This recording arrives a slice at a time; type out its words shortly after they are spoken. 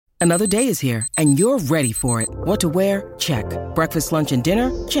Another day is here, and you're ready for it. What to wear? Check. Breakfast, lunch, and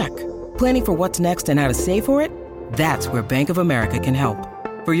dinner? Check. Planning for what's next and how to save for it? That's where Bank of America can help.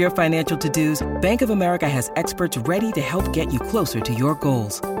 For your financial to-dos, Bank of America has experts ready to help get you closer to your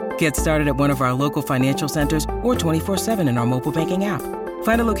goals. Get started at one of our local financial centers or 24/7 in our mobile banking app.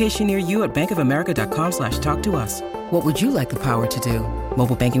 Find a location near you at bankofamerica.com/talktous. What would you like the power to do?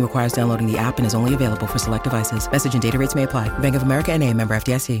 Mobile banking requires downloading the app and is only available for select devices. Message and data rates may apply. Bank of America N.A., member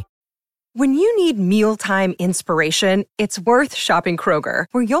FDIC. When you need mealtime inspiration, it's worth shopping Kroger,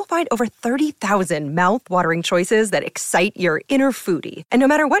 where you'll find over 30,000 mouth-watering choices that excite your inner foodie. And no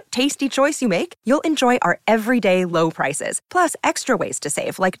matter what tasty choice you make, you'll enjoy our everyday low prices, plus extra ways to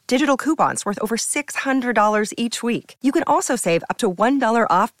save, like digital coupons worth over $600 each week. You can also save up to $1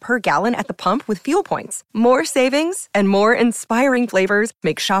 off per gallon at the pump with fuel points. More savings and more inspiring flavors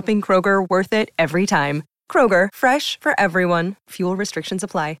make shopping Kroger worth it every time. Kroger, fresh for everyone. Fuel restrictions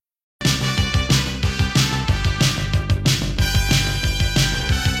apply.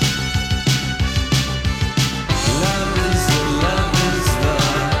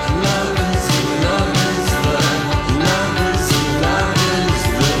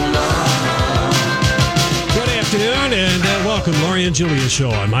 Welcome, Lori and Julia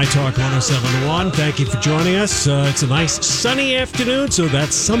Show on My Talk 107.1. Thank you for joining us. It's a nice sunny afternoon, so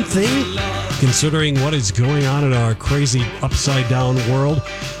that's something considering what is going on in our crazy upside-down world.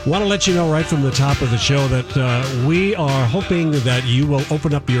 Want to let you know right from the top of the show that we are hoping that you will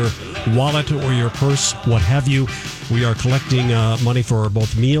open up your wallet or your purse, what have you. We are collecting money for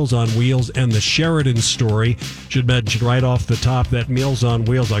both Meals on Wheels and the Sheridan story. Should mention right off the top that Meals on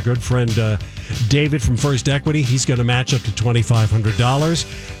Wheels, our good friend David from First Equity, he's going to match up to $2,500.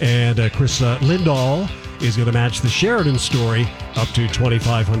 And Chris Lindahl is going to match the Sheridan story up to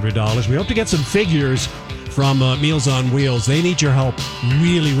 $2,500. We hope to get some figures from Meals on Wheels. They need your help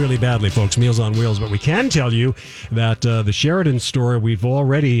really, really badly, folks, Meals on Wheels. But we can tell you that the Sheridan story, we've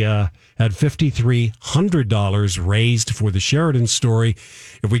already had $5,300 raised for the Sheridan story.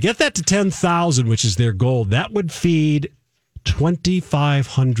 If we get that to 10,000, which is their goal, that would feed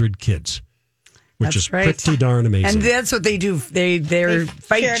 2,500 kids, which is pretty darn amazing. And that's what they do. They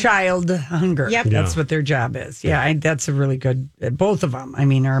fight child hunger. Yep. That's what their job is. Yeah, that's a really good, both of them, I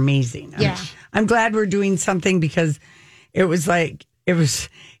mean, are amazing. Yeah. I'm glad we're doing something because it was like, it was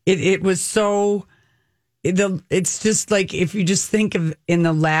so, it's just like, if you just think of in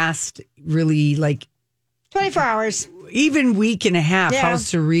the last really like 24 hours, even week and a half, Yeah. how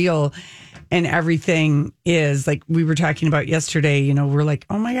surreal and everything is. Like we were talking about yesterday, you know, we're like,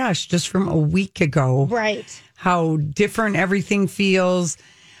 oh my gosh, just from a week ago, right? How different everything feels,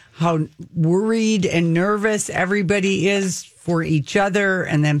 how worried and nervous everybody is for each other.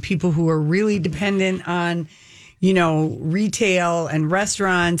 And then people who are really dependent on, you know, retail and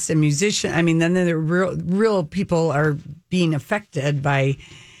restaurants and musicians. I mean, then the real people are being affected by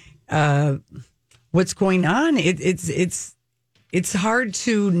what's going on. It's hard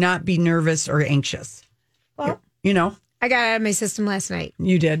to not be nervous or anxious. Well, you know, I got out of my system last night.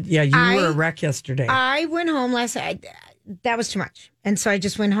 You did. Yeah, you were a wreck yesterday. I went home last night. That was too much. And so I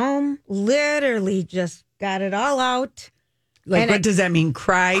just went home, literally just got it all out. Like, and what does that mean?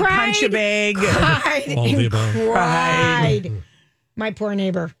 Cried, punch a bag? Cried, all the above. Cried. My poor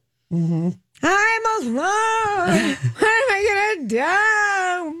neighbor. Mm-hmm. I'm alone. What am I going to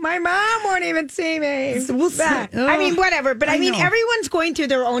do? My mom won't even see me. I mean, whatever. But I mean, everyone's going through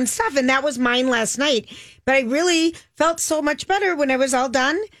their own stuff. And that was mine last night. But I really felt so much better when I was all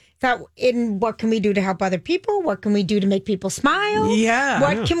done. Thought, what can we do to help other people? What can we do to make people smile? Yeah.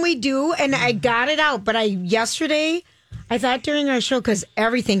 What can we do? And I got it out. But yesterday, I thought during our show, because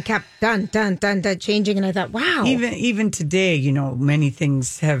everything kept done, changing. And I thought, wow. Even today, you know, many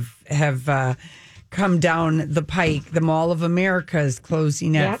things have come down the pike. The Mall of America is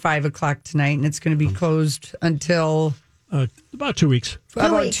closing at 5 o'clock tonight, and it's going to be closed until about 2 weeks.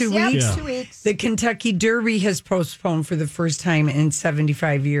 About 2 weeks. Yeah. 2 weeks. The Kentucky Derby has postponed for the first time in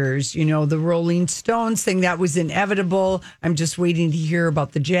 75 years. You know, the Rolling Stones thing, that was inevitable. I'm just waiting to hear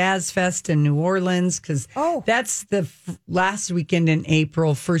about the Jazz Fest in New Orleans because that's the last weekend in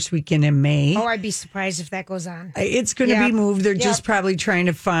April, first weekend in May. Oh, I'd be surprised if that goes on. It's going to be moved. They're just probably trying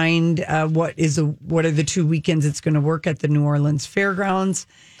to find what are the 2 weekends it's going to work at the New Orleans Fairgrounds.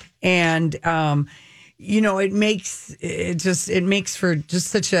 And, you know, it makes for just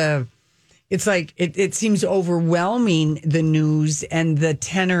such a, it's like, it seems overwhelming, the news and the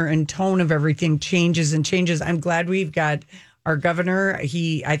tenor and tone of everything changes and changes. I'm glad we've got our governor.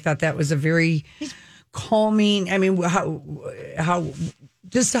 I thought that was a very calming, I mean, how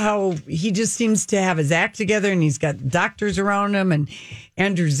just how he just seems to have his act together, and he's got doctors around him. And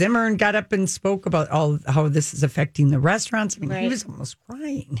Andrew Zimmern got up and spoke about how this is affecting the restaurants. I mean, he was almost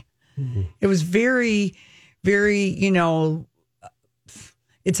crying. Mm-hmm. It was very, very,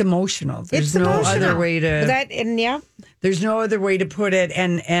 it's emotional. There's no other way to There's no other way to put it.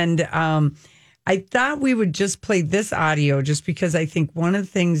 And I thought we would just play this audio just because I think one of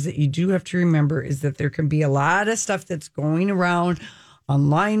the things that you do have to remember is that there can be a lot of stuff that's going around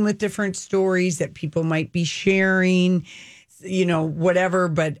online with different stories that people might be sharing, whatever.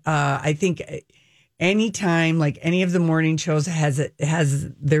 But I think anytime, like any of the morning shows has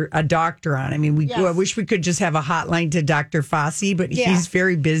a doctor on. I mean, I wish we could just have a hotline to Dr. Fossey, but he's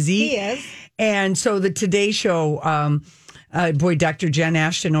very busy. He is. And so the Today Show, Dr. Jen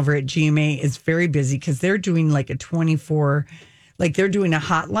Ashton over at GMA is very busy because they're doing like a 24, like they're doing a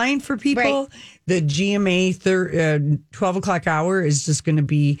hotline for people. Right. The GMA 12 o'clock hour is just going to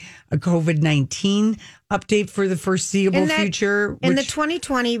be a COVID-19 update for the foreseeable future. And the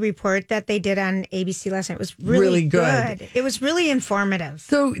 2020 report that they did on ABC last night was really good. It was really informative.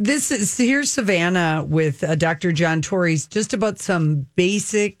 So here's Savannah with Dr. John Torres just about some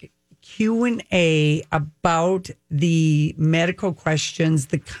basic Q&A about the medical questions,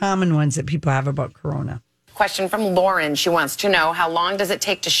 the common ones that people have about corona. Question from Lauren. She wants to know, how long does it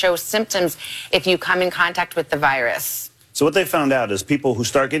take to show symptoms if you come in contact with the virus? So what they found out is people who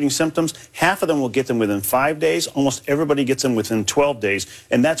start getting symptoms, half of them will get them within 5 days. Almost everybody gets them within 12 days.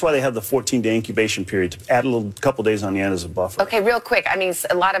 And that's why they have the 14-day incubation period, to add a couple days on the end as a buffer. Okay, real quick. I mean,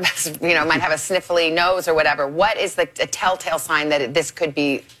 a lot of us, might have a sniffly nose or whatever. What is a telltale sign that this could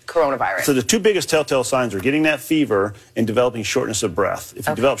be coronavirus? So the two biggest telltale signs are getting that fever and developing shortness of breath. If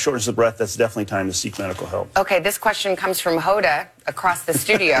you develop shortness of breath, that's definitely time to seek medical help. Okay, this question comes from Hoda across the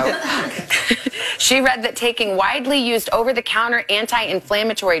studio. She read that taking widely used over-the-counter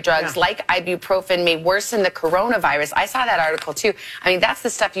anti-inflammatory drugs like ibuprofen may worsen the coronavirus. I saw that article, too. I mean, that's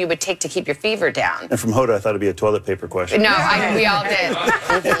the stuff you would take to keep your fever down. And from Hoda, I thought it'd be a toilet paper question. No, we all did.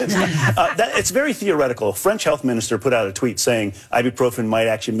 It's very theoretical. A French health minister put out a tweet saying ibuprofen might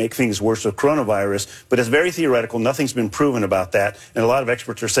actually make things worse with coronavirus, but it's very theoretical. Nothing's been proven about that. And a lot of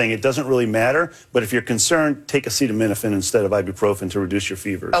experts are saying it doesn't really matter, but if you're concerned, take acetaminophen instead of ibuprofen to reduce your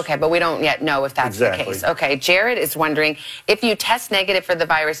fevers. Okay, but we don't yet know if that's the case. Okay, Jared is wondering, if you test negative for the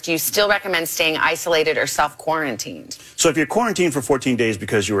virus, do you still recommend staying isolated or self-quarantined? So if you're quarantined for 14 days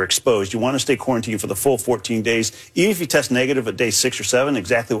because you were exposed, you want to stay quarantined for the full 14 days. Even if you test negative at day 6 or 7,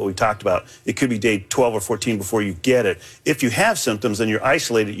 exactly what we talked about. It could be day 12 or 14 before you get it. If you have symptoms and you're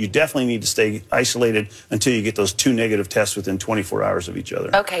isolated, you definitely need to stay isolated until you get those 2 negative tests within 24 hours of each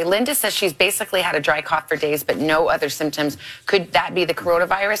other. Okay, Linda says she's basically had a dry cough for days, but no other symptoms. Could that be the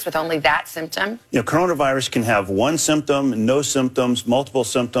coronavirus with only that symptom? Coronavirus can have one symptom, no symptoms, multiple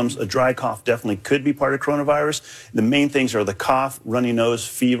symptoms. A dry cough definitely could be part of coronavirus. The main things are the cough, runny nose,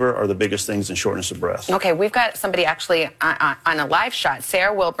 fever are the biggest things, and shortness of breath. Okay, we've got somebody actually on a live shot,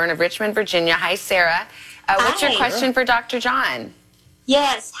 Sarah Wilburn of Richmond, Virginia. Hi, Sarah. What's your question for Dr. John?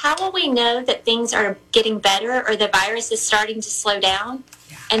 Yes, how will we know that things are getting better or the virus is starting to slow down?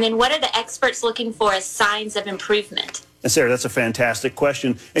 And then what are the experts looking for as signs of improvement? And Sarah, that's a fantastic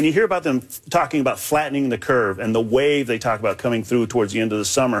question. And you hear about them talking about flattening the curve and the wave they talk about coming through towards the end of the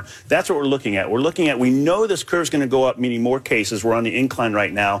summer. That's what we're looking at. We know this curve's going to go up, meaning more cases. We're on the incline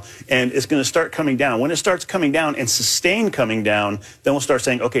right now, and it's going to start coming down. When it starts coming down and sustain coming down, then we'll start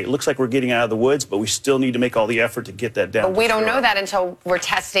saying, okay, it looks like we're getting out of the woods, but we still need to make all the effort to get that down. But we don't know that until we're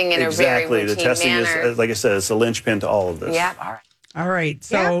testing in a very routine manner. Exactly. The testing is, like I said, it's a linchpin to all of this. Yeah, all right. All right.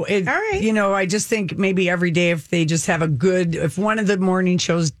 So, I just think maybe every day if they just have if one of the morning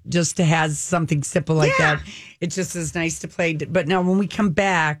shows just has something simple like that, it just is nice to play. But now when we come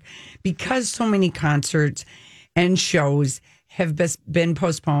back, because so many concerts and shows have been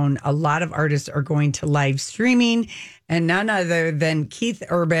postponed, a lot of artists are going to live streaming, and none other than Keith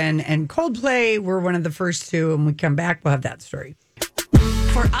Urban and Coldplay were one of the first two. And when we come back, we'll have that story.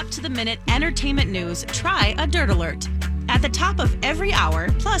 For up-to-the-minute entertainment news, try a Dirt Alert. At the top of every hour,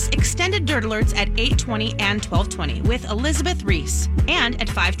 plus extended Dirt Alerts at 8:20 and 12:20 with Elizabeth Reese. And at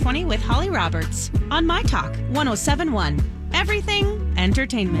 5:20 with Holly Roberts. On My Talk, 107.1. Everything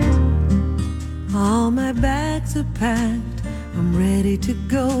Entertainment. All my bags are packed. I'm ready to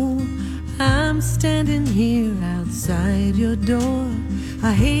go. I'm standing here outside your door.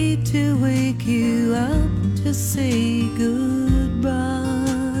 I hate to wake you up to say goodbye.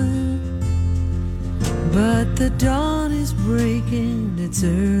 But the dawn is breaking, it's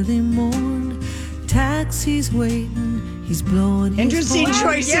early morn. taxi's waiting, he's blowing Interesting his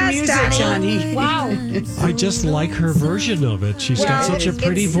horn. choice of music, Johnny. Wow. I just like her version of it. She's got such a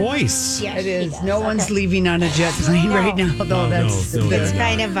pretty voice. Yeah, It is. No one's leaving on a jet plane right now, though. No, That's It's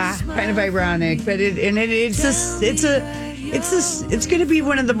kind of ironic, but it's going to be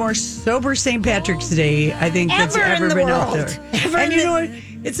one of the more sober St. Patrick's Day I think that's Ever in ever the been out world. there. Ever And in you know the- what?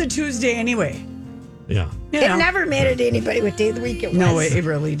 It's a Tuesday anyway. Yeah. You It know. never mattered to anybody what day of the week it was. No, it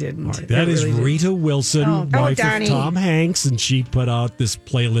really didn't. That It is really didn't. Rita Wilson, wife Donnie. of Tom Hanks, and she put out this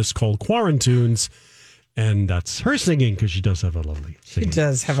playlist called Quarantunes, and that's her singing because she does have a lovely She singing.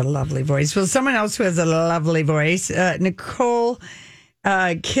 does have a lovely voice. Well, someone else who has a lovely voice, Nicole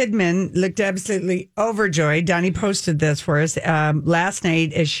Kidman, looked absolutely overjoyed. Donnie posted this for us last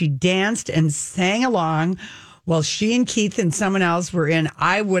night as she danced and sang along while she and Keith and someone else were in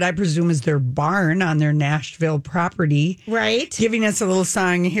what I presume is their barn on their Nashville property. Right. Giving us a little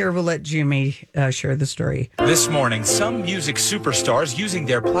song. Here, we'll let Jimmy share the story. This morning, some music superstars using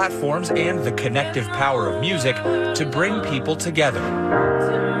their platforms and the connective power of music to bring people together.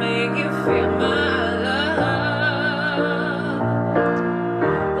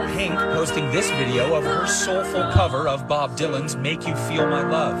 Pink posting this video of her soulful cover of Bob Dylan's Make You Feel My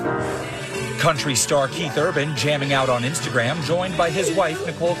Love. Country star Keith Urban jamming out on Instagram, joined by his wife,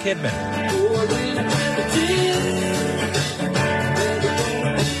 Nicole Kidman.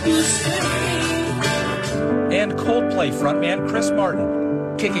 And Coldplay frontman Chris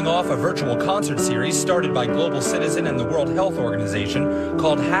Martin, kicking off a virtual concert series started by Global Citizen and the World Health Organization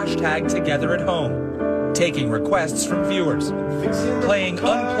called #TogetherAtHome, taking requests from viewers, playing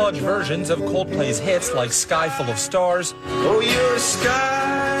unplugged versions of Coldplay's hits like Sky Full of Stars. Oh, you're a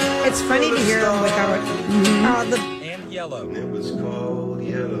sky. It's funny to hear them without all the And Yellow. It was called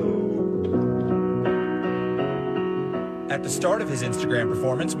Yellow. At the start of his Instagram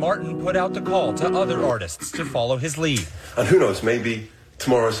performance, Martin put out the call to other artists to follow his lead. And who knows, maybe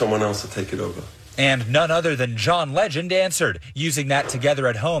tomorrow someone else will take it over. And none other than John Legend answered, using that Together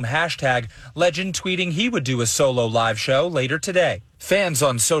at Home hashtag, Legend tweeting he would do a solo live show later today. Fans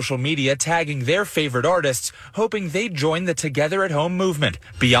on social media tagging their favorite artists, hoping they'd join the Together at Home movement.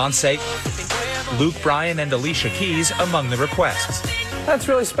 Beyonce, Luke Bryan, and Alicia Keys among the requests. That's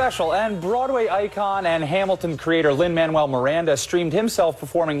really special. And Broadway icon and Hamilton creator Lin-Manuel Miranda streamed himself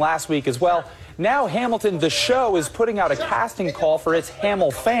performing last week as well. Now Hamilton, the show, is putting out a casting call for its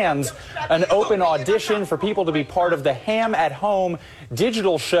Hamil fans, an open audition for people to be part of the Ham at Home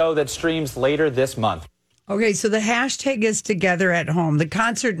digital show that streams later this month. Okay, so the hashtag is Together at Home. The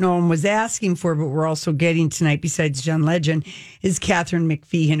concert no one was asking for, but we're also getting tonight, besides John Legend, is Catherine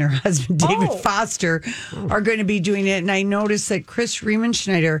McPhee and her husband, David Foster, are going to be doing it. And I noticed that Chris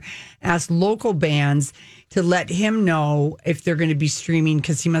Riemenschneider asked local bands to let him know if they're going to be streaming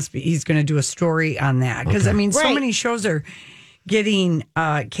because he's going to do a story on that. Because, I mean, so many shows are getting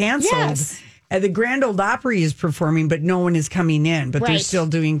canceled. Yes. The Grand Ole Opry is performing, but no one is coming in. But they're still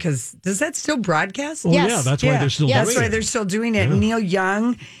doing, because does that still broadcast? Oh, yeah, that's why they're still doing it. That's why they're still doing it. Yeah. Neil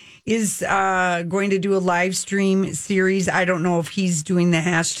Young is going to do a live stream series. I don't know if he's doing the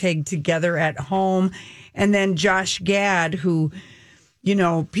hashtag Together at Home. And then Josh Gad, who, you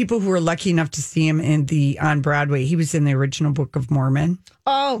know, people who are lucky enough to see him on Broadway, he was in the original Book of Mormon.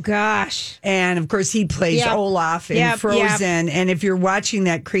 Oh, gosh. And, of course, he plays Olaf in Frozen. And if you're watching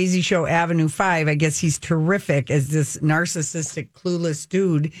that crazy show, Avenue 5, I guess he's terrific as this narcissistic, clueless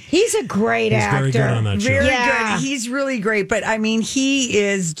dude. He's a great actor. Very good on that show. Very good. He's really great. But, I mean, he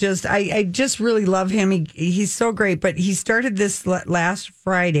is just, I just really love him. He's so great. But he started this last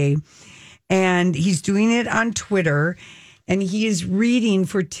Friday, and he's doing it on Twitter. And he is reading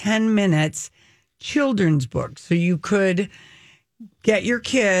for 10 minutes children's books. So you could get your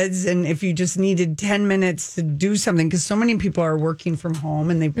kids, and if you just needed 10 minutes to do something, because so many people are working from home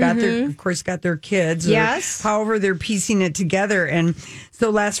and they've got their kids. Yes. Or however they're piecing it together. And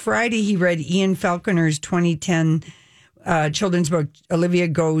so last Friday, he read Ian Falconer's 2010 children's book, Olivia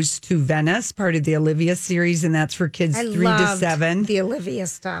Goes to Venice, part of the Olivia series. And that's for kids 3 to 7. The Olivia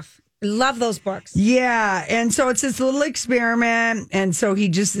stuff. I love those books. Yeah. And so it's this little experiment. And so he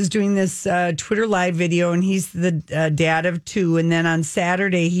just is doing this Twitter live video, and he's the dad of 2. And then on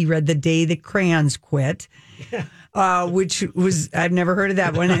Saturday, he read The Day the Crayons Quit, which was, I've never heard of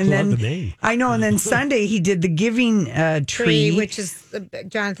that one. And then, love the name. I know. And then Sunday, he did The Giving Tree, Which is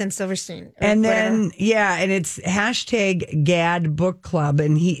Jonathan Silverstein. And then, and it's hashtag GAD Book Club.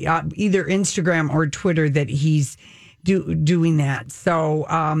 And he either Instagram or Twitter that he's doing that. So,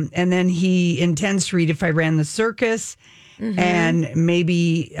 and then he intends to read If I Ran the Circus, and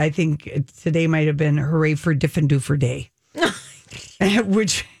maybe, I think today might have been Hooray for Diffendufer Day.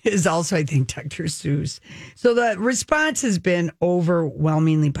 which is also, I think, Dr. Seuss. So the response has been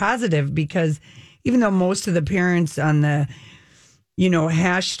overwhelmingly positive because even though most of the parents on the,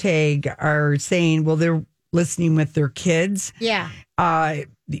 hashtag are saying, well, they're listening with their kids. Yeah.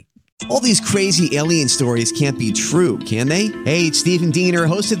 All these crazy alien stories can't be true, can they? Hey, it's Stephen Diener,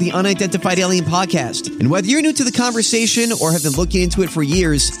 host of the Unidentified Alien Podcast. And whether you're new to the conversation or have been looking into it for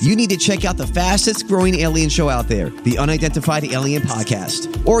years, you need to check out the fastest growing alien show out there, the Unidentified Alien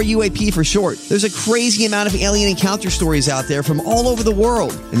Podcast, or UAP for short. There's a crazy amount of alien encounter stories out there from all over the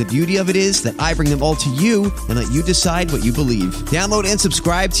world. And the beauty of it is that I bring them all to you and let you decide what you believe. Download and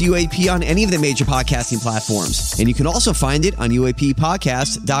subscribe to UAP on any of the major podcasting platforms. And you can also find it on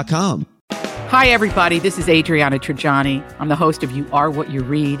UAPpodcast.com. Hi, everybody. This is Adriana Trajani. I'm the host of You Are What You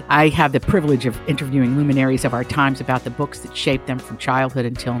Read. I have the privilege of interviewing luminaries of our times about the books that shaped them from childhood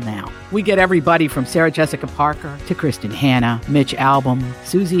until now. We get everybody from Sarah Jessica Parker to Kristen Hanna, Mitch Albom,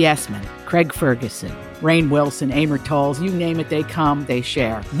 Susie Essman, Craig Ferguson, Rainn Wilson, Amor Tolls, you name it, they come, they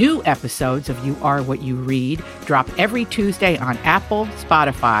share. New episodes of You Are What You Read drop every Tuesday on Apple,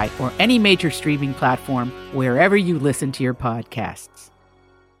 Spotify, or any major streaming platform wherever you listen to your podcasts.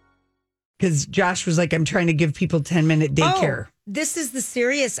 Because Josh was like, I'm trying to give people 10-minute daycare. Oh, this is the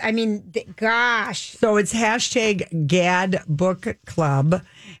serious. I mean, gosh. So it's hashtag GAD Book Club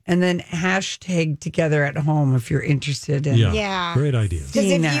and then hashtag Together at Home if you're interested in. Yeah. Great idea.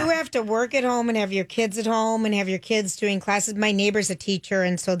 Because if you have to work at home and have your kids at home and have your kids doing classes, my neighbor's a teacher.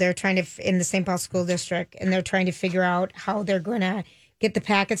 And so they're trying to, in the St. Paul School District, and they're trying to figure out how they're going to get the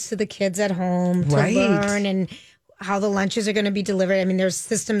packets to the kids at home to learn and how the lunches are going to be delivered. I mean, there's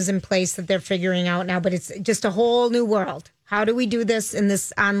systems in place that they're figuring out now, but it's just a whole new world. How do we do this in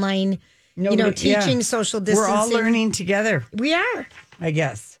this online, teaching social distancing? We're all learning together. We are. I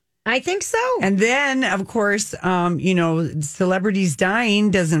guess. I think so. And then, of course, celebrities dying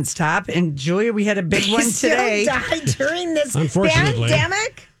doesn't stop. And Julia, we had a big one today. Died during this Unfortunately.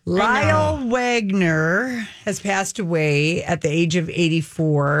 pandemic. Lyle Wagner has passed away at the age of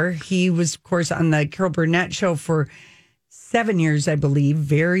 84. He was, of course, on the Carol Burnett show for 7 years, I believe.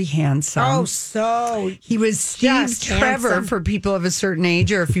 Very handsome. Oh, so he was Steve Trevor for people of a certain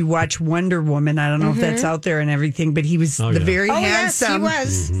age, or if you watch Wonder Woman, I don't know if that's out there and everything, but he was very handsome.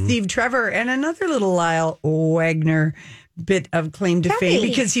 Yes, he was. Steve Trevor, and another little Lyle Wagner bit of claim to fame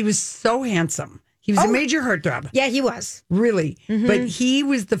because he was so handsome. He was a major heartthrob. Yeah, he was. Really. Mm-hmm. But he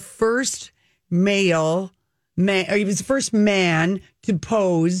was the first he was the first man to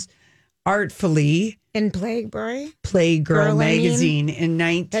pose artfully in Playgirl magazine in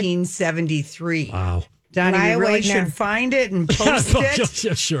 1973. Wow. Donnie, we really should find it and post it.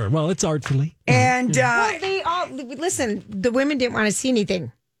 Yeah, sure. Well, it's artfully. And they all listen. The women didn't want to see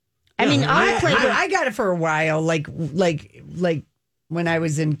anything. I mean, I got it for a while, like when I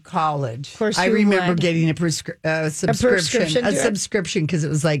was in college. Of course, I remember getting a subscription because it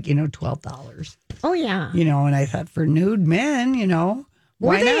was like $12. Oh yeah. And I thought for nude men,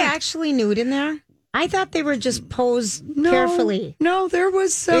 were they actually nude in there? I thought they were just posed carefully. No, there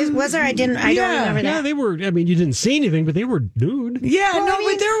was some. Was there? I don't remember that. Yeah, they were. I mean, you didn't see anything, but they were nude. Yeah,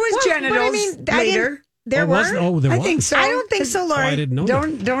 but there was genitals later. There were. There I was. think so. I don't think so, Lauren. I didn't know.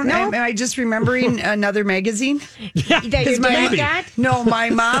 Don't. Am I just remembering another magazine? Yeah, that your dad got? No,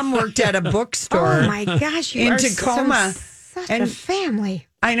 my mom worked at a bookstore. Oh my gosh, you in are Tacoma. Such a family.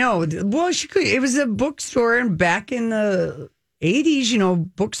 I know. Well, it was a bookstore, and back in the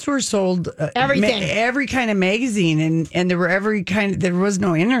 80s, bookstores sold everything, every kind of magazine, and there were there was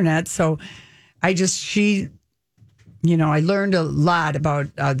no internet, so I learned a lot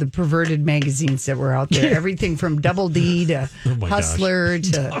about the perverted magazines that were out there. Everything from Double D to Hustler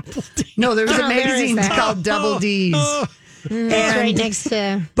to no, there was a magazine called Double D's. That's right next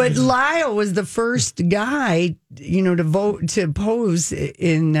to. But Lyle was the first guy, to pose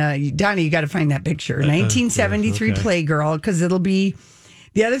in. Donnie, you got to find that picture. 1973 Playgirl, because it'll be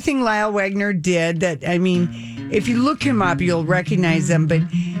the other thing Lyle Wagner did. That if you look him up, you'll recognize him. But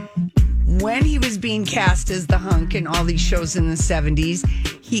when he was being cast as the hunk in all these shows in the 70s,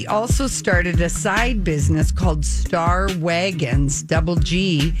 he also started a side business called Star Wagons, Double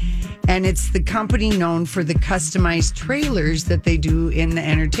G. And it's the company known for the customized trailers that they do in the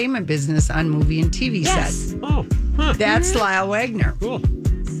entertainment business on movie and TV sets. Oh, that's Lyle Wagner. Cool.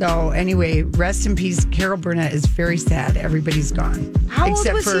 So anyway, rest in peace. Carol Burnett is very sad. Everybody's gone. How old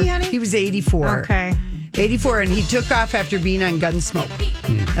was he, honey? He was 84. Okay. 84, and he took off after being on Gunsmoke.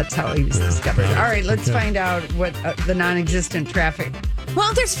 That's how he was discovered. All right, let's find out what the non-existent traffic.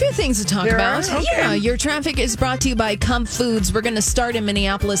 Well, there's a few things to talk about. Okay. Yeah, your traffic is brought to you by Cump Foods. We're going to start in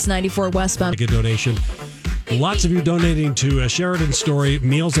Minneapolis, 94 westbound. Make a donation Lots of you donating to Sheridan Story,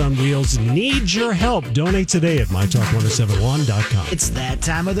 Meals on Wheels. Need your help. Donate today at mytalk1071.com. It's that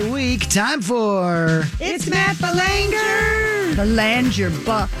time of the week. Time for... It's Matt Belanger. Belanger.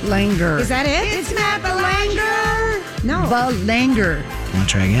 Is that it? It's Matt Belanger. No. Belanger. Want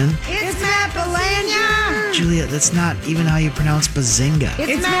to try again? It's Matt Belanger. Julia, that's not even how you pronounce bazinga.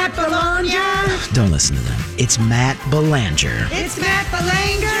 It's Matt Belanger. Don't listen to them. It's Matt Belanger. It's Matt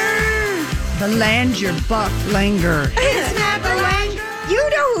Belanger. Belanger. It's Matt Belanger. You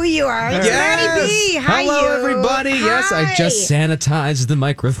know who you are. It's Matty B. Hi, Hello, you. everybody. Hi. Yes, I just sanitized the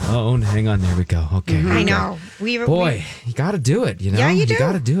microphone. Hang on. There we go. Okay. I know. Boy, you got to do it, you know? Yeah, you do. You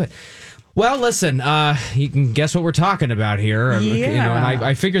got to do it. Well, listen, you can guess what we're talking about here. Yeah. You know, and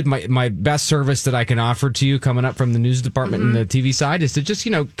I figured my best service that I can offer to you coming up from the news department and the TV side is to just,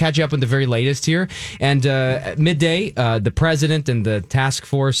 catch you up on the very latest here. And at midday, the president and the task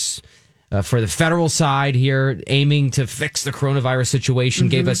force for the federal side here, aiming to fix the coronavirus situation,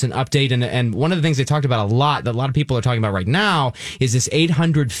 gave us an update. And one of the things they talked about a lot, that a lot of people are talking about right now, is this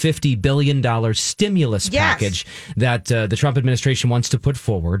 $850 billion stimulus package that the Trump administration wants to put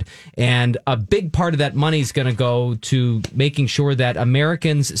forward. And a big part of that money is going to go to making sure that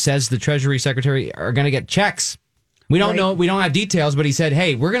Americans, says the Treasury Secretary, are going to get checks. We don't know. We don't have details, but he said,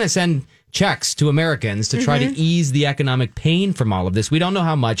 hey, we're going to send checks to Americans to try to ease the economic pain from all of this. We don't know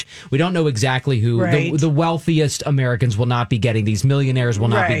how much. We don't know exactly who. The wealthiest Americans will not be getting these. Millionaires will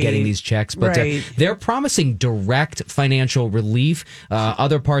not be getting these checks. But they're promising direct financial relief.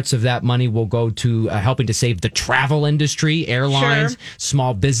 Other parts of that money will go to helping to save the travel industry, airlines,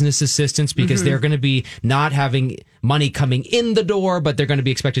 small business assistance, because they're going to be not having money coming in the door, but they're going to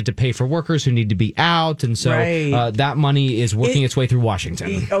be expected to pay for workers who need to be out. And so that money is working its way through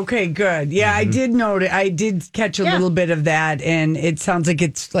Washington. Okay, good. Yeah, I did note it. I did catch a little bit of that, and it sounds like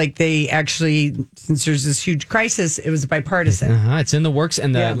it's like they actually, since there's this huge crisis, it was bipartisan. It's in the works,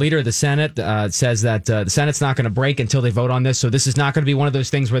 and the leader of the Senate says that the Senate's not going to break until they vote on this. So this is not going to be one of those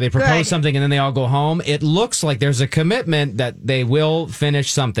things where they propose something and then they all go home. It looks like there's a commitment that they will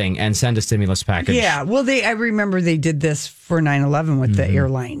finish something and send a stimulus package. Yeah, well, I remember they did this for 9/11 with the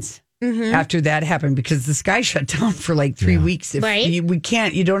airlines. After that happened, because the sky shut down for like 3 weeks.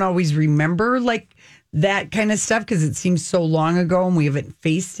 You don't always remember like that kind of stuff because it seems so long ago and we haven't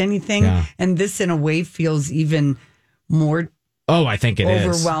faced anything. And this in a way feels even more Oh, I think it is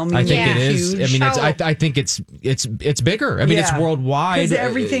overwhelming. I think it is. Huge. I mean, I think it's bigger. I mean, it's worldwide. Because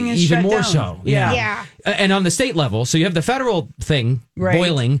everything is even shut more down. so. Yeah. And on the state level, so you have the federal thing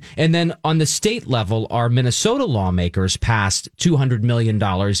boiling, and then on the state level, our Minnesota lawmakers passed $200 million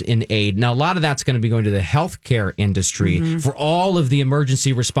in aid. Now, a lot of that's going to be going to the healthcare industry for all of the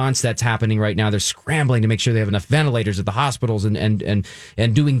emergency response that's happening right now. They're scrambling to make sure they have enough ventilators at the hospitals and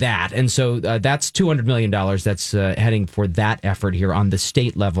doing that. And so that's $200 million that's heading for that effort here on the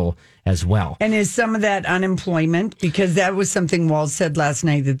state level as well. And is some of that unemployment? Because that was something Walz said last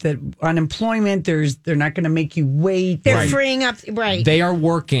night, that unemployment, they're not going to make you wait. They're freeing up, They are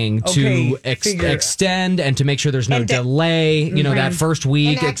working to extend and to make sure there's no delay, that first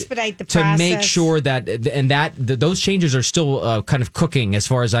week. And expedite the process. To make process. sure that those changes are still kind of cooking as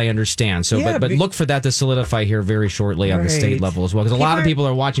far as I understand. So, but look for that to solidify here very shortly on the state level as well. Because a lot of people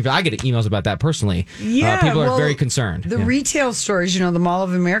are watching. I get emails about that personally. Yeah, people are very concerned. The retail stores, the Mall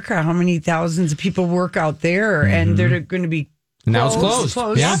of America, how many thousands of people work out there, and they're going to be now it's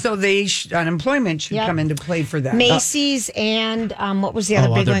closed. Yeah. So unemployment should come into play for that. Macy's and what was the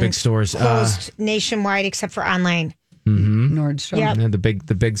other big one? Big stores closed nationwide except for online. Nordstrom. Yeah, the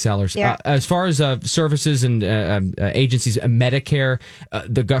big sellers. As far as services and agencies, Medicare,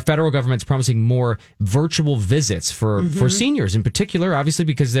 the federal government's promising more virtual visits for seniors in particular, obviously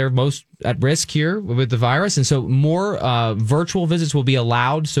because they're most at risk here with the virus, and so more virtual visits will be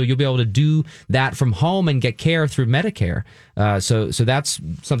allowed. So you'll be able to do that from home and get care through Medicare. So that's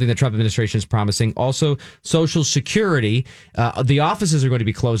something the Trump administration is promising. Also, Social Security, the offices are going to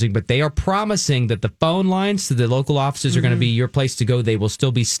be closing, but they are promising that the phone lines to the local offices are going to be your place to go. They will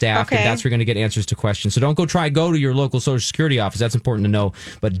still be staffed, and that's where you're going to get answers to questions. So don't go to your local Social Security office. That's important to know,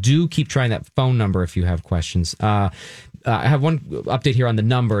 but do keep trying that phone number if you have questions. I have one update here on the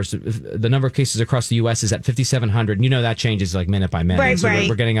numbers. The number of cases across the U.S. is at 5,700. And that changes like minute by minute. So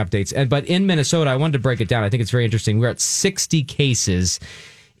we're getting updates. But in Minnesota, I wanted to break it down. I think it's very interesting. We're at 60 cases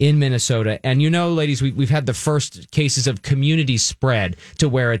in Minnesota. And ladies, we've had the first cases of community spread to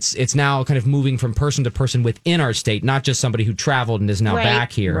where it's now kind of moving from person to person within our state, not just somebody who traveled and is now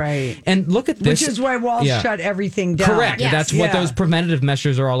back here. Right. And look at this. Which is why Walz shut everything down. Correct. Yes. That's what those preventative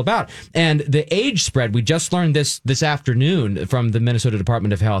measures are all about. And the age spread, we just learned this afternoon from the Minnesota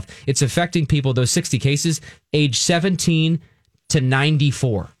Department of Health. It's affecting people, those 60 cases, age 17 to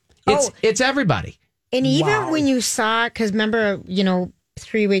 94. It's everybody. And even when you saw, because remember,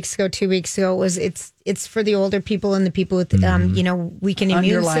 3 weeks ago, 2 weeks ago, it's for the older people and the people with, weakened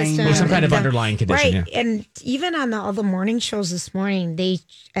immune system. Or some kind of underlying condition. Right. Yeah. And even on all the morning shows this morning, a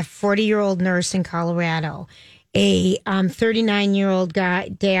 40-year-old nurse in Colorado, a 39-year-old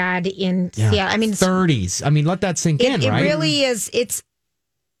dad in Seattle. I mean, 30s. I mean, let that sink in, right? It really is. It's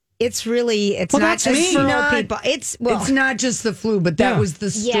not just for old people. It's not just the flu, but that was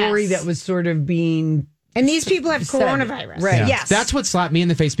the story that was sort of being. And these people have coronavirus. Right. Yeah. Yes. That's what slapped me in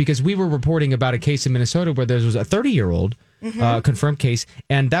the face, because we were reporting about a case in Minnesota where there was a 30-year-old confirmed case,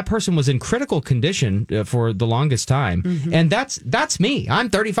 and that person was in critical condition for the longest time. And that's me. I'm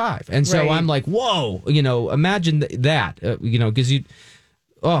 35. And so I'm like, whoa, imagine that, because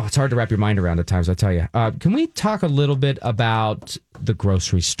it's hard to wrap your mind around at times, I tell you. Can we talk a little bit about the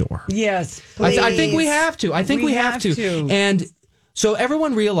grocery store? Yes, please. I think we have to. We have to. And so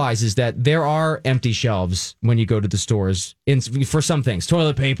everyone realizes that there are empty shelves when you go to the stores for some things,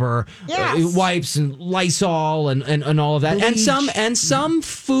 toilet paper, wipes, and Lysol, and all of that, bleach. and some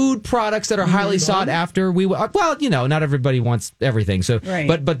food products that are highly sought after. Not everybody wants everything. So,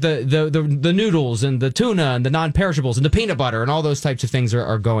 but the noodles and the tuna and the non-perishables and the peanut butter and all those types of things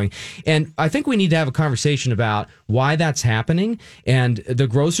are going. And I think we need to have a conversation about why that's happening. And the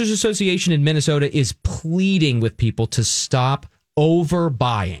Grocers Association in Minnesota is pleading with people to stop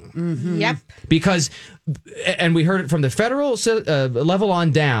overbuying. Yep. Because, and we heard it from the federal level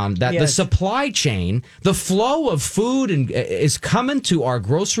on down, that the supply chain, the flow of food is coming to our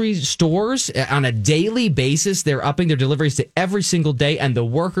grocery stores on a daily basis. They're upping their deliveries to every single day. And the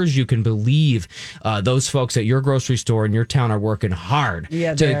workers, you can believe those folks at your grocery store in your town are working hard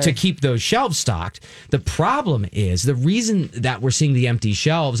to keep those shelves stocked. The problem is, the reason that we're seeing the empty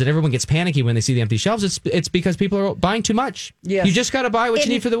shelves and everyone gets panicky when they see the empty shelves, it's because people are buying too much. Yes. You just got to buy what you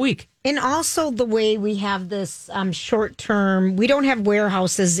need for the week. And also the way we have this short term, we don't have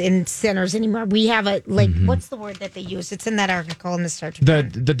warehouses in centers anymore. We have what's the word that they use? It's in that article in the Star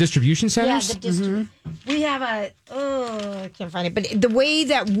Tribune. The distribution centers? Yeah, we have I can't find it. But the way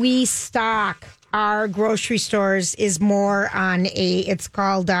that we stock our grocery stores is more on it's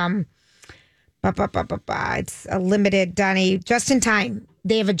called, it's a limited, Donnie, just in time.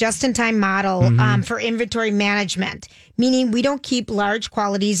 They have a just-in-time model for inventory management, meaning we don't keep large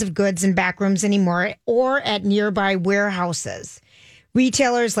quantities of goods in back rooms anymore or at nearby warehouses.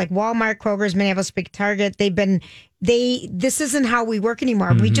 Retailers like Walmart, Kroger's, Minneapolis Big Target, this isn't how we work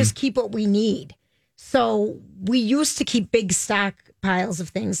anymore. We just keep what we need. So we used to keep big stockpiles of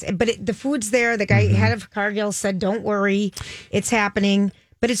things, but the food's there. The guy head of Cargill said, "Don't worry, it's happening."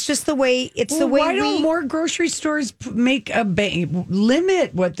 But it's just the way why don't more grocery stores make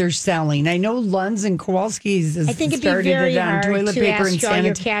limit what they're selling? I know Lund's and Kowalski's has I think it'd be started very it on hard toilet to paper ask and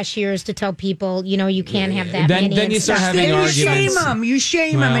your cashiers to tell people, you can't have that then, many. Then you start having arguments. You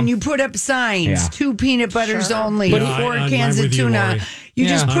shame them, and you put up signs: 2 peanut butters only, 4 cans of tuna. You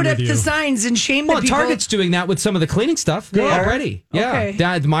just put up the signs and shame the people. Target's doing that with some of the cleaning stuff already. Yeah,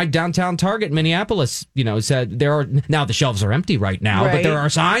 okay. My downtown Target, Minneapolis, said now the shelves are empty right now, but there are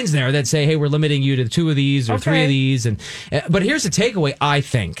signs there that say, "Hey, we're limiting you to 2 of these or 3 of these." But here's the takeaway. I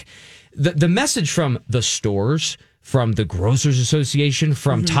think the message from the stores, from the Grocers Association,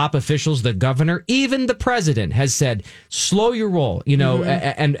 from top officials, the governor, even the president has said, slow your roll,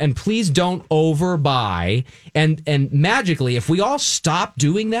 and please don't overbuy. And magically, if we all stop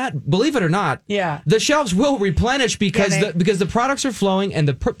doing that, believe it or not, the shelves will replenish because the products are flowing and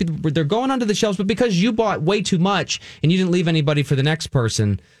they're going onto the shelves, but because you bought way too much and you didn't leave anybody for the next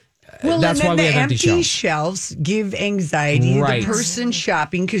person. That's why we have empty shelves give anxiety to the person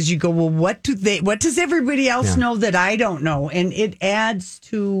shopping, because you go, well, what does everybody else know that I don't know? And it adds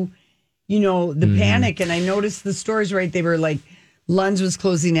to, the panic. And I noticed the stores, they were like, Lund's was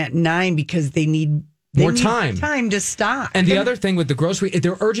closing at 9 because they need more time to stock. And the other thing with the grocery,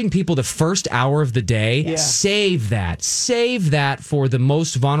 they're urging people the first hour of the day, save that for the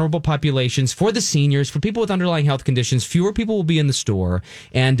most vulnerable populations, for the seniors, for people with underlying health conditions. Fewer people will be in the store,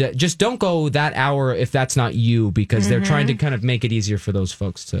 and just don't go that hour if that's not you, because they're trying to kind of make it easier for those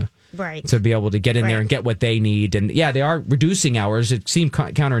folks to Right. to be able to get in there and get what they need. And yeah, they are reducing hours. It seemed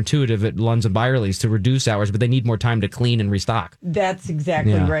counterintuitive at Lunds and Byerly's to reduce hours, but they need more time to clean and restock. That's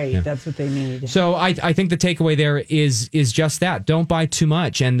exactly right. Yeah. That's what they need. So I think the takeaway there is just that. Don't buy too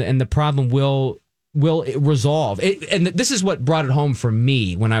much, and the problem will resolve. And this is what brought it home for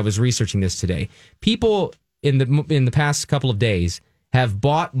me when I was researching this today. People in the past couple of days have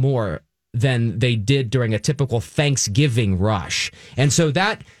bought more than they did during a typical Thanksgiving rush. And so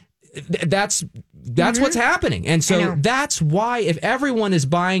that's what's happening. And so that's why if everyone is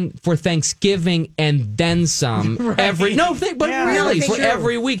buying for Thanksgiving and then some every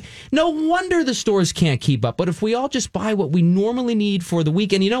week, no wonder the stores can't keep up. But if we all just buy what we normally need for the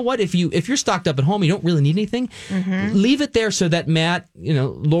week, and you know what, if you're stocked up at home, you don't really need anything, leave it there so that Matt,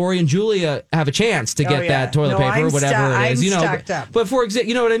 Lori and Julia have a chance to get that toilet paper or whatever it is. Stocked up. But for example,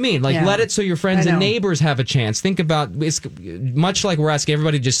 you know what I mean? Like let it so your friends and neighbors have a chance. Think about it's much like we're asking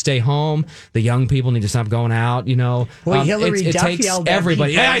everybody to just stay home. The young people need to stop going out, Boy, Hillary Duff takes yelled at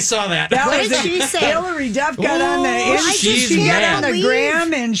everybody. people. Yeah, I saw that. What did she say? Hillary Duff got on the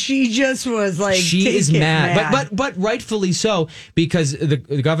gram, and she just was like, she is mad. But rightfully so, because the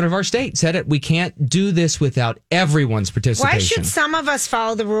governor of our state said it. We can't do this without everyone's participation. Why should some of us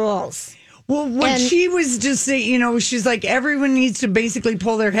follow the rules? Well, what she was just saying, she's like, everyone needs to basically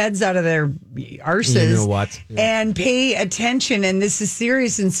pull their heads out of their arses. You know what? And pay attention. And this is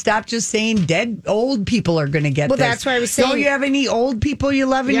serious. And stop just saying dead old people are going to get this. Well, that's what I was saying. Don't you have any old people you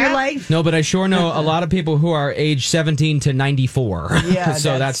love in your life? No, but I sure know a lot of people who are age 17 to 94. Yeah,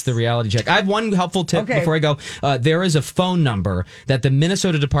 so that's the reality check. I have one helpful tip before I go. There is a phone number that the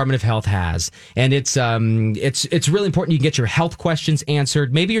Minnesota Department of Health has. And it's really important you can get your health questions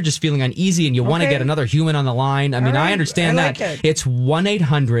answered. Maybe you're just feeling uneasy and you want to get another human on the line. I mean, I understand that. It's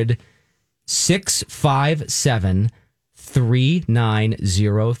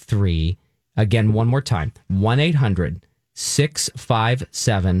 1-800-657-3903. Again, one more time.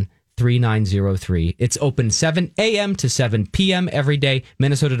 1-800-657-3903. 3903. It's open 7 a.m. to 7 p.m. every day.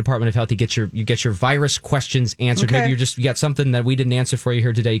 Minnesota Department of Health. You get your virus questions answered. Maybe you got something that we didn't answer for you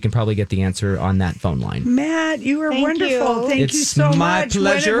here today. You can probably get the answer on that phone line. Matt, you are wonderful. Thank you so much. It's my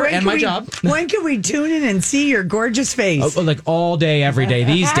pleasure and my job. When can we tune in and see your gorgeous face? Like all day, every day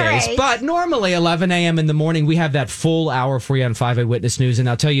these days. Right. But normally 11 a.m. in the morning, we have that full hour for you on 5 Eyewitness News. And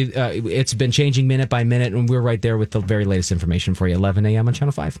I'll tell you, it's been changing minute by minute, and we're right there with the very latest information for you. 11 a.m. on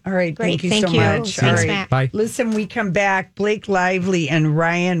Channel 5. All right. Great. Thank you so much. Thanks, Matt. Bye. Listen, we come back. Blake Lively and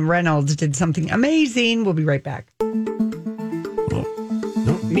Ryan Reynolds did something amazing. We'll be right back. Don't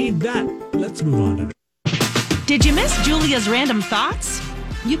need that. Let's move on to it. Did you miss Julia's random thoughts?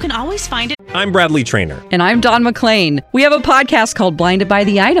 You can always find it. I'm Bradley Trainer. And I'm Don McClain. We have a podcast called Blinded by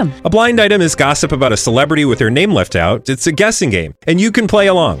the Item. A blind item is gossip about a celebrity with their name left out. It's a guessing game, and you can play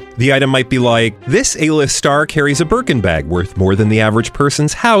along. The item might be like, this A-list star carries a Birkin bag worth more than the average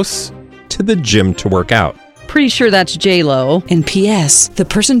person's house to the gym to work out. Pretty sure that's J-Lo. And P.S. the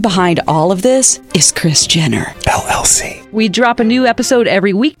person behind all of this is Kris Jenner, LLC. We drop a new episode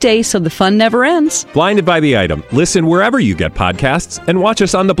every weekday so the fun never ends. Blinded by the Item. Listen wherever you get podcasts and watch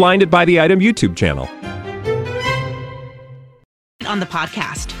us on the Blinded by the Item YouTube channel. On the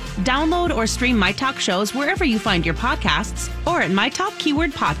podcast. Download or stream My Talk shows wherever you find your podcasts or at My Talk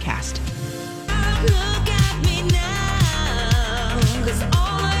Keyword Podcast. Look at me now, 'cause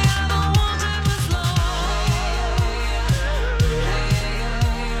all I ever wanted was love.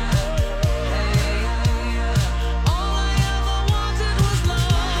 All I ever wanted was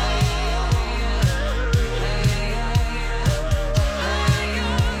love.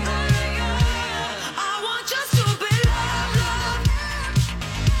 I want just to be loved.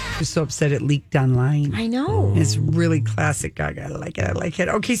 I'm so upset it leaked online. I know. It's really classic Gaga. I like it.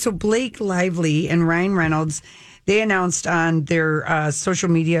 Okay, so Blake Lively and Ryan Reynolds, they announced on their social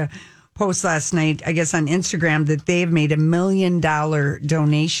media post last night, I guess on Instagram, that they have made $1 million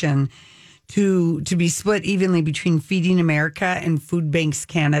donation to be split evenly between Feeding America and Food Banks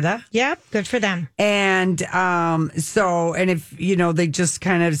Canada. Yep, good for them. And and if, they just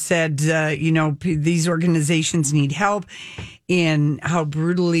kind of said, these organizations need help in how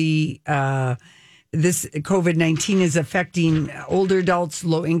brutally this COVID-19 is affecting older adults,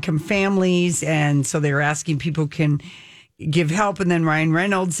 low-income families. And so they were asking people can give help. And then Ryan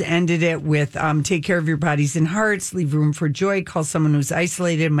Reynolds ended it with take care of your bodies and hearts, leave room for joy, call someone who's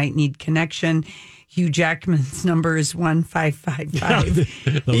isolated, might need connection. Hugh Jackman's number is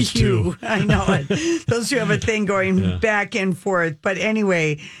 1555. Those two. I know it. Those two have a thing going back and forth. But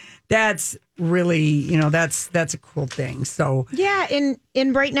anyway, that's really, that's a cool thing. So yeah, and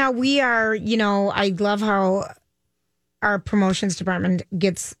right now we are, I love how our promotions department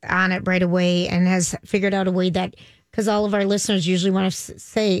gets on it right away and has figured out a way that, because all of our listeners usually want to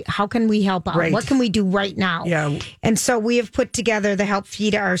say, how can we help out? Right. What can we do right now? Yeah. And so we have put together the Help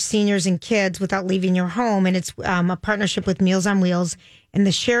Feed Our Seniors and Kids Without Leaving Your Home. And it's a partnership with Meals on Wheels and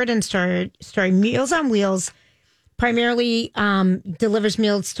the Sheridan story. Meals on Wheels primarily delivers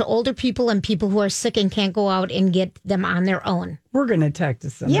meals to older people and people who are sick and can't go out and get them on their own. We're going to talk to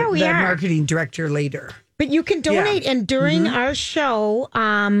some we are. marketing director later. But you can donate. And during our show,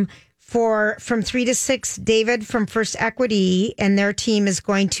 from 3 to 6, David from First Equity and their team is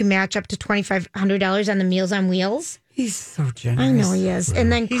going to match up to $2,500 on the Meals on Wheels. He's so generous. I know he is.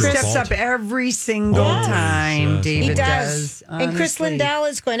 And then he Chris steps up every single time. Yes. David He does. And Chris honestly. Lindell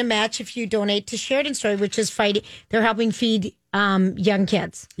is going to match if you donate to Sheridan Story, which is fighting. They're helping feed young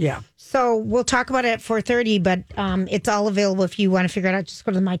kids. Yeah. So we'll talk about it at 4:30, but it's all available if you want to figure it out. Just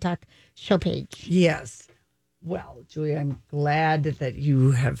go to the My Talk show page. Yes. Well, Julia, I'm glad that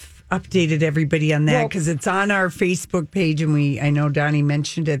you have updated everybody on that because it's on our Facebook page, and I know Donnie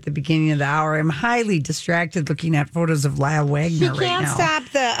mentioned it at the beginning of the hour. I'm highly distracted looking at photos of Lyle Wagner He can't right now. stop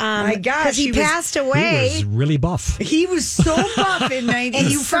the My gosh, because he passed away. He was really buff. He was so buff in 90s.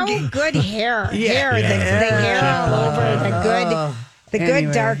 And so good hair. The hair all over, the good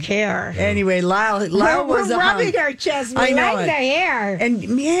Anyway. dark hair. Anyway, Lyle was we're a rubbing hunk. our chest. I We know like it. the hair. And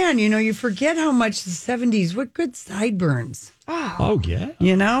man, you forget how much the 70s, what good sideburns. Oh, yeah.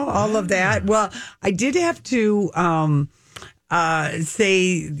 All of that. Well, I did have to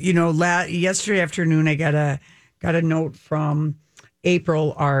say, yesterday afternoon I got a note from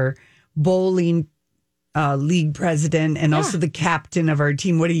April, our bowling league president, and also the captain of our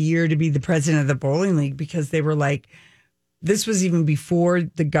team. What a year to be the president of the bowling league, because they were like, this was even before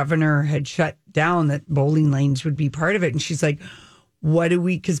the governor had shut down that bowling lanes would be part of it. And she's like,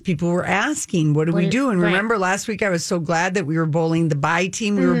 because people were asking, what do we do? And remember last week, I was so glad that we were bowling the by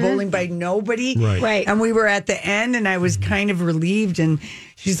team. We were bowling by nobody. Right. And we were at the end, and I was kind of relieved. And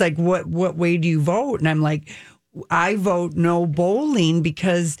she's like, what way do you vote? And I'm like, I vote no bowling,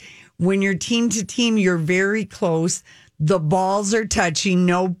 because when you're team to team, you're very close. The balls are touching.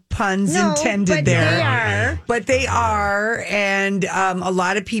 No puns intended there. But they are. And a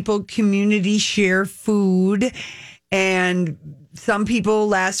lot of people community share food. And some people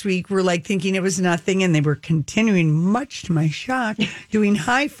last week were like thinking it was nothing, and they were continuing, much to my shock, doing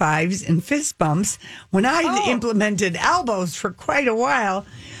high fives and fist bumps when I implemented elbows for quite a while.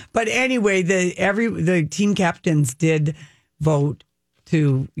 But anyway, the team captains did vote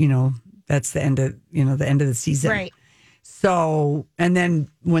to, that's the end of the season. Right. So, and then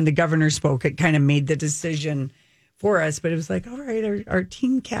when the governor spoke, it kind of made the decision for us. But it was like, all right, our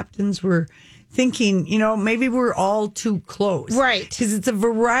team captains were thinking, maybe we're all too close. Right. Because it's a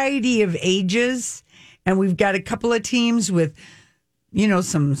variety of ages. And we've got a couple of teams with,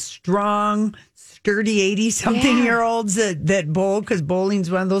 some strong, sturdy 80-something-year-olds that bowl, because bowling's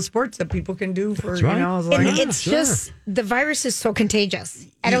one of those sports that people can do for, as long And as it's just, the virus is so contagious.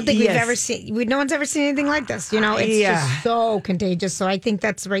 I don't think we've ever seen, no one's ever seen anything like this. It's just so contagious. So I think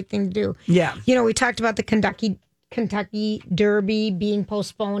that's the right thing to do. Yeah. We talked about the Kentucky Derby being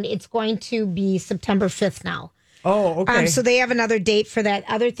postponed. It's going to be September 5th now. Oh, okay. So they have another date for that.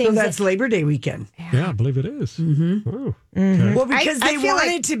 Other things. So that's Labor Day weekend. Yeah, I believe it is. Mm-hmm. Oh, okay. Well, because I they feel want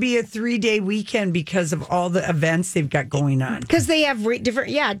like- it to be a 3-day weekend because of all the events they've got going on. Because they have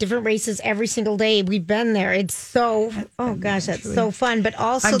different races every single day. We've been there. It's so, that's so fun. But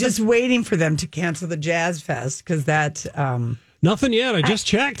also, I'm just waiting for them to cancel the Jazz Fest, because that. Nothing yet. I just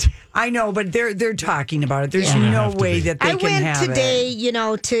checked. I know, but they're talking about it. There's no way that they I can have went today,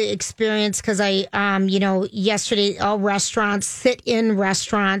 it. to experience, because I, yesterday, all restaurants, sitting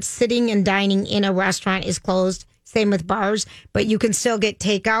and dining in a restaurant is closed. Same with bars, but you can still get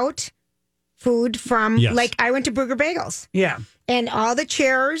takeout food from, like I went to Burger Bagels. Yeah. And all the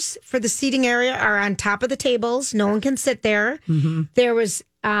chairs for the seating area are on top of the tables. No one can sit there. Mm-hmm. There was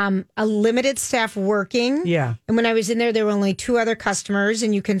a limited staff working. Yeah. And when I was in there were only 2 other customers,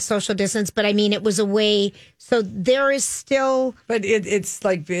 and you can social distance. But I mean, it was a way. So there is still. But it's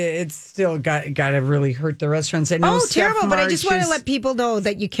like, it's still got to really hurt the restaurants. I know terrible. Steph But I just want to March let people know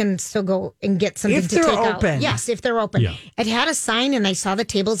that you can still go and get something If to they're take open. out. Yes, if they're open. Yeah. It had a sign, and I saw the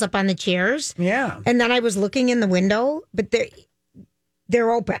tables up on the chairs. Yeah. And then I was looking in the window, but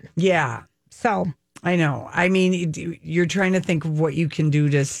they're open. Yeah. So. I know. I mean, you're trying to think of what you can do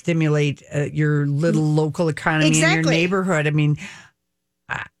to stimulate your little local economy in your neighborhood. I mean,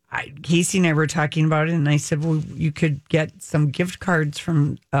 Casey and I were talking about it, and I said, well, you could get some gift cards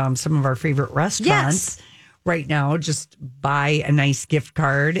from some of our favorite restaurants right now. Just buy a nice gift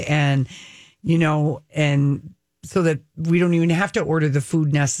card and so that we don't even have to order the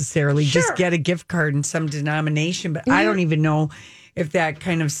food necessarily. Sure. Just get a gift card in some denomination. But I don't even know if that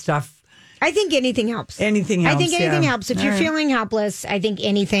kind of stuff. I think anything helps. Anything helps. I think anything yeah. helps. If All you're right. feeling helpless, I think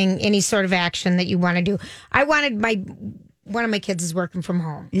any sort of action that you want to do. I wanted one of my kids is working from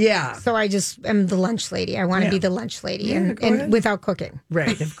home. Yeah. So I just am the lunch lady. I want to be the lunch lady Yeah, go and ahead. without cooking.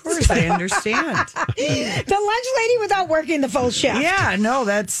 Right. Of course, I understand. The lunch lady without working the full shift. Yeah, no,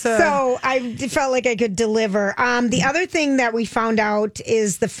 that's... So I felt like I could deliver. The other thing that we found out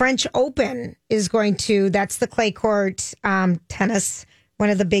is the French Open is that's the clay court tennis, one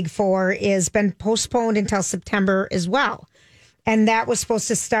of the big four, is been postponed until September as well. And that was supposed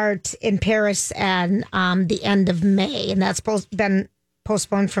to start in Paris at the end of May. And that's been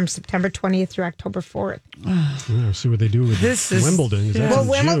postponed from September 20th through October 4th. Yeah, see what they do with Wimbledon. 'Cause that's in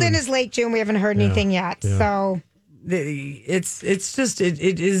Wimbledon June. is late June. We haven't heard anything yet. Yeah. So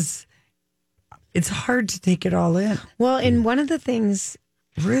it's hard to take it all in. Well, and one of the things...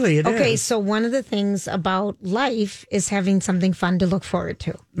 Really, it is. Okay, so one of the things about life is having something fun to look forward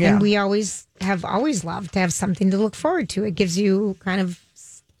to. Yeah. And we always loved to have something to look forward to. It gives you kind of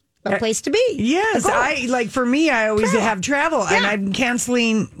a place to be. Yes, for me, I always have travel, and Yeah. I'm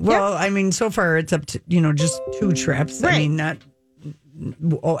canceling. Well, I mean, so far it's up to just 2 trips. Right. I mean,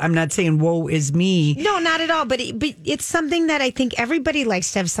 I'm not saying woe is me. No, not at all. But it's something that I think everybody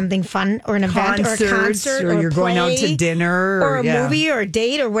likes to have something fun or an event or a concert or you're going out to dinner or a movie or a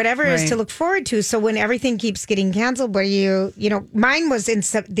date or whatever it is Right. to look forward to. So when everything keeps getting canceled, mine was in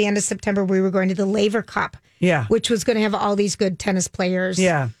the end of September. We were going to the Laver Cup, which was going to have all these good tennis players.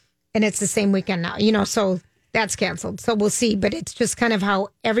 Yeah. And it's the same weekend now, so that's canceled. So we'll see. But it's just kind of how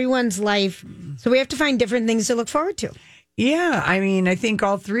everyone's life. So we have to find different things to look forward to. Yeah, I mean, I think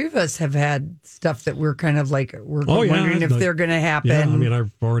all 3 of us have had stuff that we're kind of like wondering if they're going to happen. Yeah, I mean,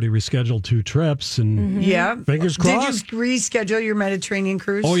 I've already rescheduled 2 trips, and Yeah, fingers crossed. Did you reschedule your Mediterranean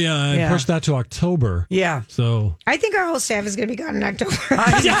cruise? Oh yeah, I pushed that to October. Yeah, so I think our whole staff is going to be gone in October.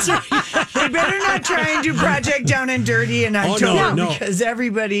 They better not try and do Project Down and Dirty in October no. because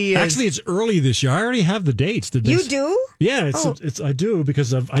everybody is... Actually, it's early this year. I already have the dates. You do? Yeah, I do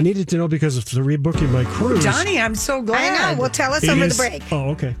because I needed to know because of the rebooking my cruise. Donnie, I'm so glad. I know. Well, tell us It over is- the break.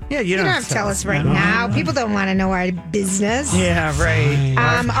 Oh, okay. Yeah, You don't have to tell us right now. People don't want to know our business. Yeah, right.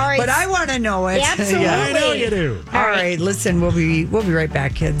 All right. But I want to know it. Absolutely. Yeah. I know you do. All right, listen, we'll be right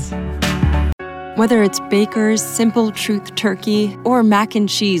back, kids. Whether it's Baker's Simple Truth Turkey or mac and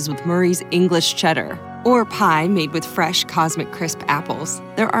cheese with Murray's English Cheddar or pie made with fresh Cosmic Crisp apples,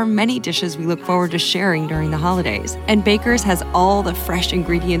 there are many dishes we look forward to sharing during the holidays. And Baker's has all the fresh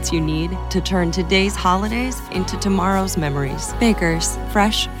ingredients you need to turn today's holidays into tomorrow's memories. Baker's,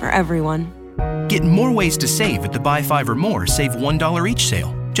 fresh for everyone. Get more ways to save at the Buy 5 or More Save $1 each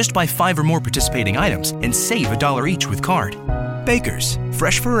sale. Just buy 5 or more participating items and save $1 each with card. Baker's,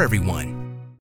 fresh for everyone.